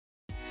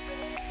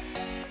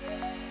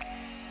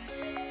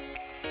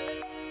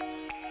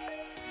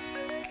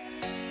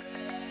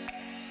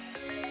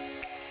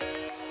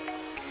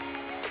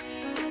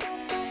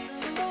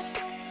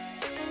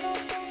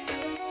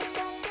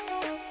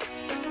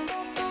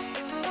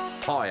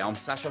Hi, I'm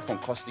Sacha from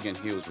Costigan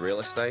Hills Real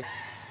Estate.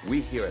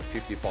 We're here at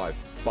 55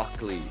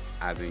 Buckley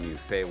Avenue,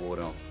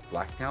 Fairwater,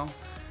 Blacktown.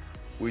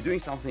 We're doing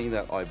something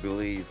that I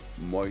believe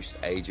most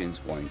agents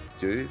won't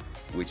do,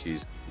 which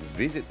is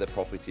visit the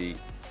property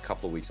a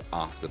couple of weeks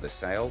after the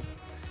sale.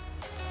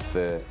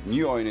 The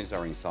new owners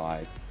are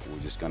inside. We're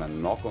just gonna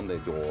knock on their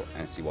door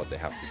and see what they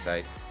have to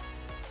say.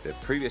 The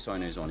previous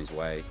owner is on his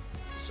way,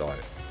 so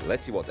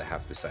let's see what they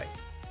have to say.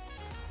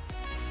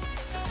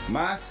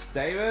 Matt,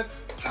 David,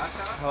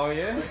 how are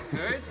you?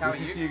 Good, how are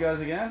you? Good to see you guys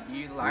again.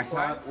 You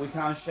likewise. We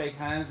can't shake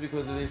hands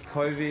because of this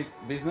COVID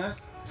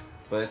business,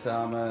 but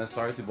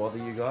sorry to bother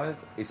you guys.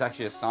 It's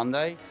actually a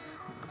Sunday,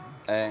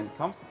 and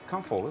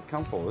come forward,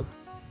 come forward.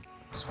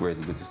 It's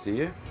really good to see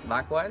you.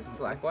 Likewise,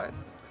 likewise.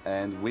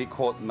 And we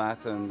caught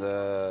Matt and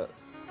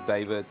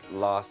David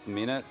last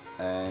minute,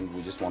 and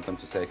we just want them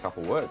to say a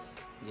couple words.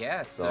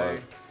 Yeah, so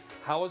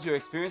how was your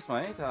experience,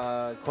 mate?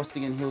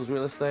 Costigan Hills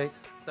Real Estate?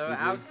 So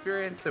our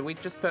experience, so we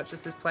just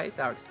purchased this place.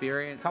 Our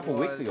experience a couple of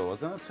weeks ago,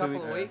 wasn't it?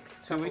 Couple of weeks.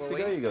 2 weeks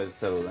ago you guys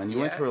settled, and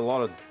you went through a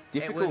lot of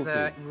difficulty. It was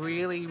a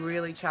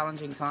really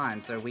challenging time.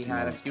 So we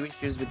had a few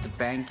issues with the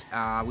bank.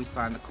 We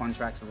signed the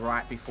contracts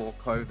right before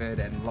COVID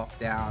and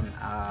lockdown.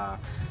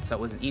 So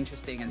it was an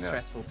interesting and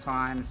stressful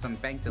time, some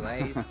bank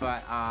delays,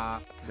 but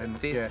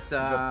this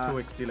 2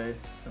 weeks delay.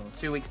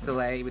 2 weeks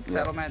delay with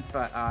settlement,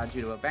 but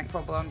due to a bank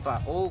problem,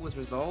 but all was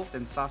resolved,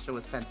 and Sacha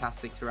was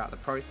fantastic throughout the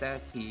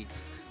process. He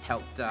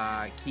helped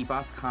keep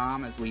us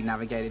calm as we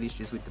navigated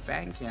issues with the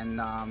bank,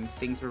 and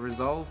things were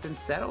resolved and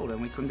settled,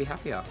 and we couldn't be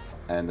happier.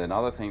 And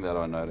another thing that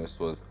I noticed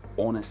was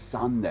on a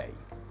Sunday,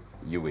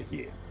 you were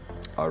here.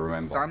 I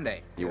remember.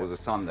 Sunday. It was a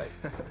Sunday.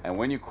 And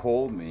when you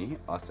called me,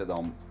 I said,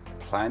 I'm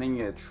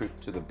planning a trip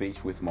to the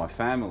beach with my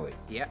family.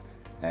 Yeah.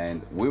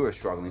 And we were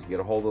struggling to get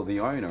a hold of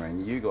the owner,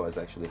 and you guys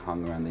actually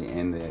hung around the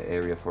end the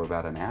area for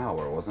about an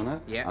hour, wasn't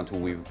it? Yeah. Until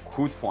we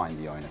could find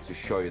the owner to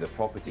show you the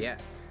property. Yeah.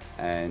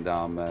 And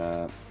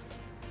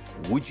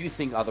would you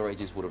think other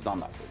agents would have done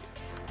that for you?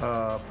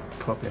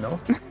 Probably no.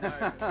 No,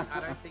 I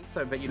don't think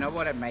so. But you know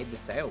what? It made the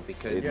sale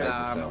because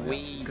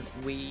we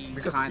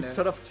kind we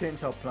sort of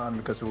changed our plan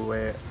because we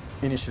were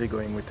initially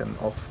going with an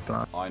off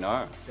plan. I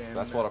know. Then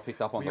that's what I picked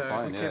up on the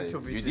phone. Yeah,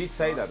 you did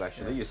say that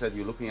actually. You said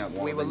you're looking at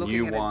one of the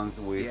new ones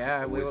with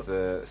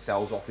the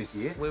sales office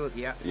here. We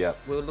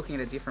were looking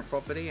at a different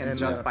property, and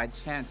just by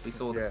chance we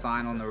saw the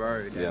sign on the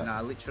road,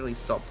 and literally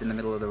stopped in the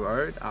middle of the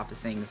road after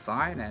seeing the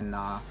sign, and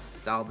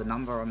dialed the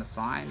number on the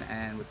sign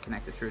and was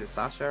connected through to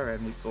Sacha,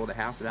 and we saw the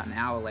house about an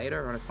hour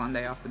later on a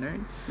Sunday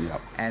afternoon.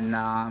 Yep.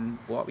 And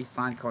we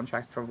signed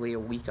contracts probably a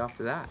week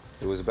after that.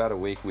 It was about a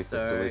week with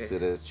the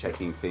solicitors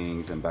checking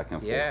things and back and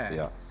forth.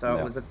 Yeah. So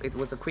it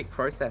was a quick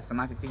process, and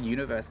I think the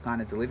universe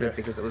kind of delivered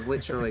because it was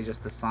literally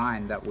just the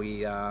sign that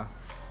we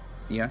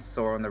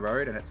saw on the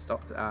road, and it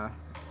stopped.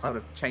 Sort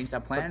of changed our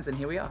plans, and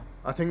here we are.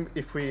 I think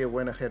if we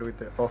went ahead with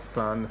the off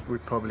plan, we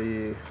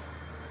probably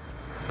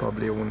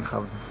wouldn't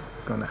have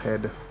gone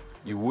ahead.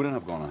 You wouldn't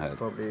have gone ahead.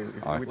 Probably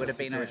would have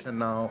been a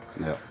now.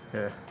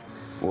 Yeah.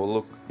 Well,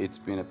 look, it's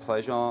been a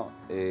pleasure.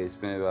 It's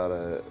been about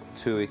a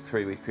 3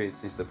 week period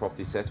since the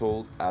property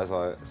settled. As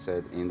I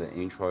said in the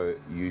intro,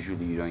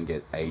 usually you don't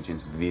get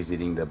agents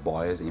visiting the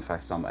buyers. In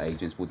fact, some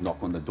agents would knock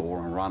on the door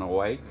and run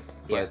away.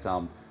 But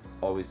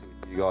obviously,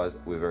 you guys,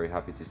 we're very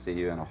happy to see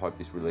you, and I hope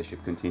this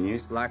relationship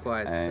continues.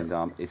 Likewise.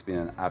 And it's been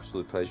an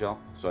absolute pleasure.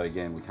 So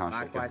again, we can't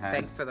shake your hands.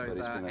 Thanks for those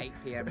 8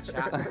 p.m.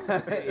 chats.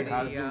 It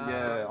has been,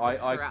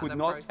 I could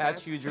not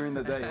catch you during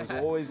the day. It was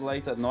always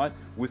late at night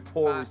with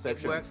poor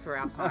reception. It worked for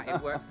our time.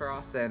 It worked for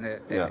us, and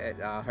it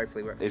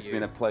hopefully worked for you. It's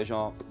been a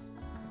pleasure,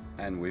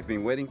 and we've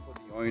been waiting for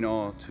the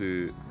owner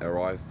to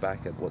arrive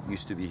back at what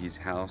used to be his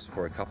house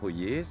for a couple of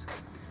years,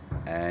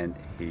 and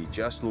he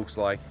just looks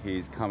like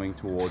he's coming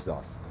towards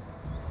us.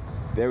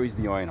 There is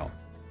the owner.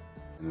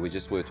 And we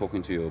were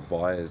talking to your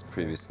buyers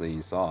previously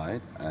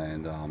inside,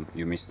 and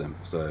you missed them.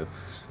 So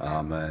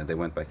they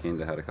went back in,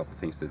 they had a couple of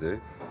things to do.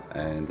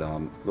 And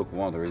look,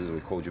 one of the reasons we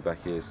called you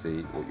back here to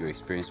see what your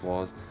experience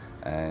was.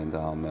 And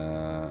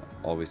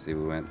obviously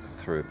we went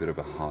through a bit of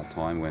a hard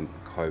time when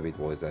COVID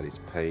was at its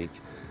peak,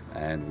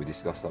 and we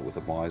discussed that with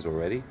the buyers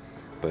already.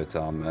 But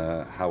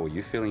how were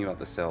you feeling about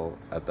the sale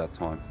at that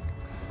time?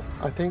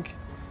 I think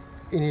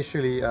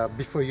initially,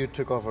 before you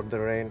took over the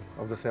reign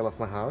of the sale of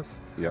my house,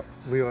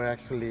 we were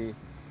actually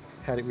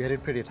had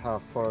it pretty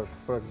tough for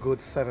a good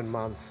 7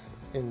 months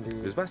in the.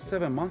 It was about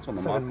 7 months on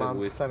the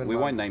market. We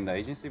won't name the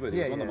agency, but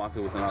it was on the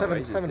market with another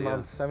agency.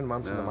 7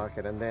 months in the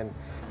market, and then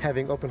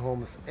having open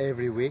homes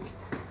every week.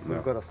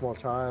 We've got a small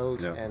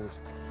child, and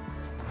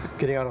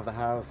getting out of the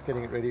house,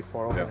 getting it ready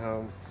for open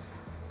home,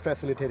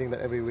 facilitating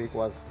that every week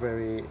was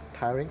very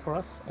tiring for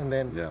us. And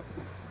then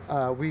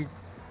we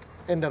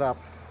ended up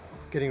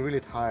getting really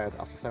tired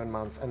after 7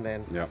 months, and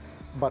then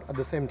but at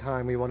the same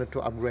time we wanted to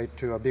upgrade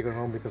to a bigger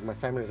home because my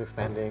family is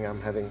expanding.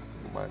 I'm having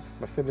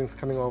my siblings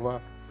coming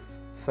over,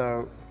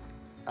 so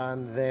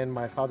And then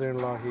my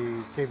father-in-law,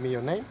 he gave me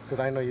your name because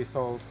I know you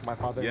sold my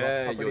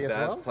father-in-law's property your as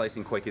dad's well. place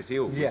in Quakers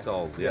Hill. You Yes,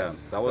 sold. yes.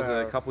 That was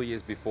So- a couple of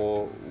years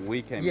before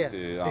we came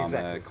to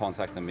exactly.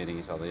 contact and meeting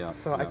each other. Yeah.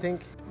 So I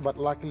think, but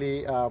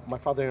luckily, my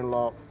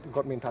father-in-law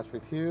got me in touch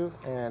with you,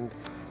 and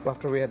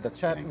after we had the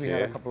chat, Thank we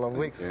had a you. couple of Thank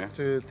weeks you.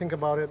 to think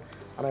about it.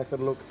 And I said,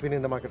 look, it's been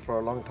in the market for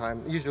a long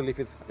time. Usually,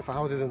 if a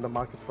house is in the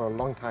market for a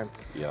long time,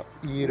 Yep.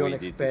 you don't We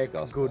did expect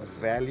discuss good that.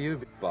 value.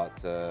 But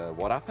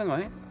what happened,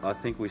 mate? I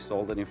think we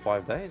sold it in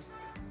 5 days.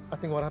 I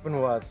think what happened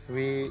was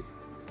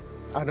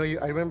I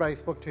remember I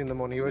spoke to you in the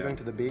morning. You were Yeah. going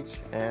to the beach,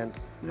 and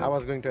Yeah. I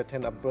was going to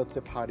attend a birthday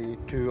party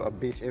to a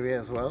beach area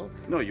as well.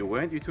 No, you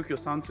weren't. You took your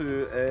son to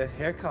a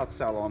haircut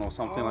salon or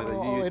something like that.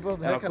 Oh, it was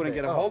the and I haircut couldn't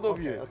day. get a hold of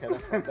okay, you. Okay,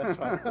 that's fine. That's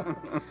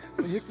fine.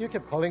 So you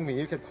kept calling me.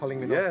 You kept calling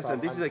me. Yes, nonstop.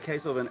 and this is a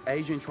case of an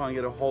agent trying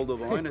to get a hold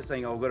of an owner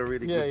saying, I've got a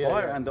really good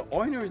buyer, and the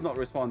owner is not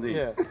responding.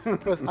 Yeah,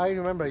 because I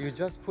remember you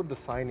just put the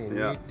sign in.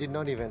 Yeah. You did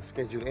not even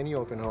schedule any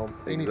open home.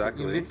 anything.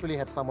 Exactly. You literally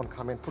had someone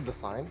come and put the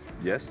sign.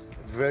 Yes.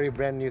 Very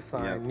brand new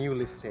sign, Yeah. new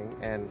listing,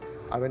 and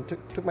I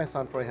took my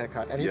son for a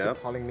haircut, and you Yeah.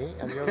 kept calling me,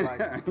 and you're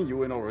like, You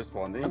were not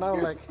responding. and I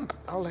was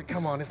like,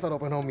 come on, it's not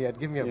open home yet.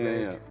 Give me a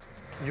break.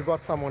 Yeah. You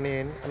got someone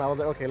in, and I was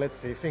like, okay, let's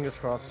see. Fingers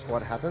crossed,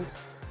 what happens?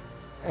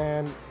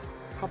 And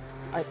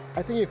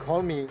I think you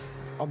called me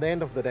on the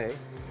end of the day.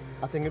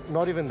 I think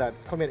not even that.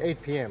 Called me at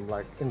 8 p.m.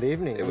 like in the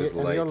evening. It was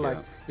and late,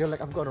 you're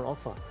like, I've got an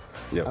offer.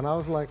 Yep. And I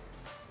was like,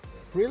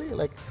 really?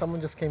 Like someone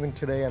just came in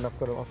today and I've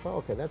got an offer?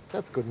 Okay,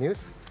 that's good news.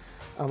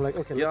 I'm like,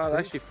 okay, Yeah, let's I'd see.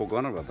 actually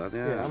forgotten about that.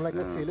 Yeah. I'm like,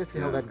 let's see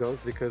how that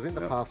goes, because in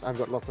the past I've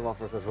got lots of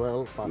offers as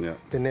well, but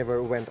they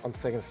never went on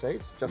second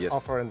stage, just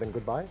offer and then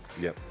goodbye.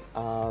 Yep.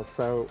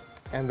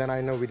 And then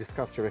I know we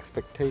discussed your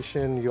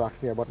expectation. You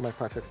asked me about my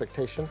price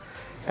expectation,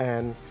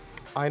 and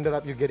you ended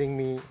up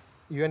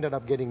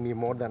getting me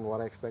more than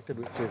what I expected,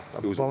 which is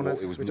a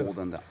bonus. It was more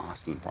than the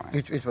asking price.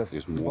 Which was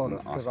it was more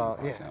bonus, than the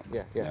asking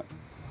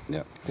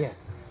price. Yeah.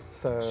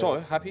 So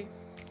happy?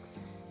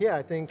 Yeah,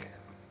 I think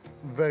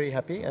very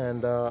happy,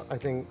 and I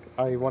think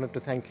I wanted to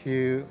thank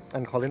you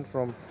and Colin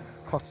from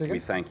Costigan. We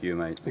thank you,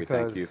 mate. We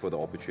thank you for the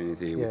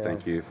opportunity. We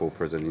thank you for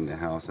presenting the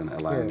house and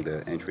allowing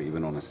the entry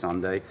even on a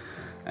Sunday.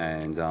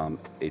 And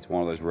it's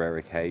one of those rare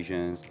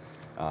occasions,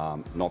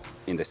 not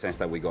in the sense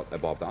that we got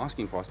above the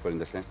asking price, but in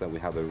the sense that we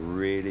have a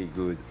really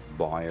good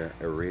buyer,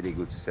 a really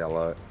good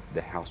seller.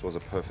 The house was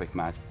a perfect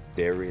match.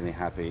 They're really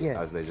happy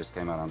as they just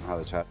came out and had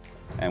a chat.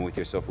 And with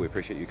yourself, we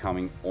appreciate you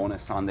coming on a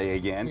Sunday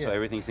again. So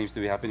everything seems to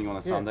be happening on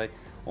a Sunday.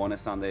 On a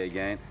Sunday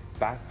again,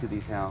 back to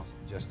this house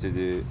just to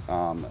do,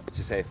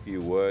 to say a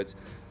few words.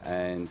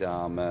 And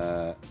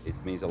it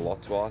means a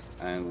lot to us,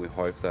 and we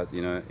hope that,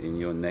 you know, in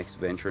your next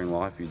venture in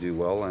life you do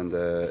well, and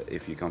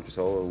if you come to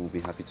Solo, we'll be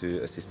happy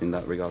to assist in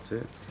that regard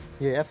too.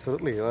 Yeah,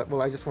 absolutely.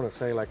 Well, I just want to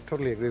say, like,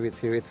 totally agree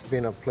with you. It's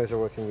been a pleasure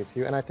working with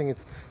you, and I think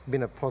it's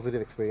been a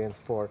positive experience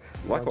for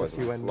likewise,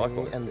 you and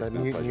likewise. me and the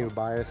new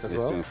buyers as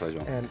well. It's been a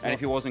pleasure. And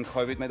if it wasn't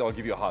COVID, mate, I'll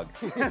give you a hug.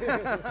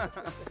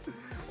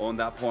 On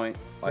that point,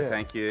 I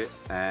thank you,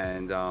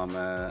 and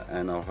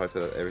I hope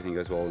that everything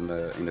goes well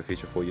in the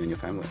future for you and your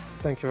family.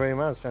 Thank you very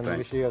much, and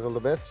wish you guys all the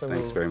best. And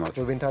Thanks very much.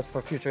 We'll be in touch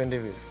for future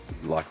interviews.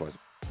 Likewise.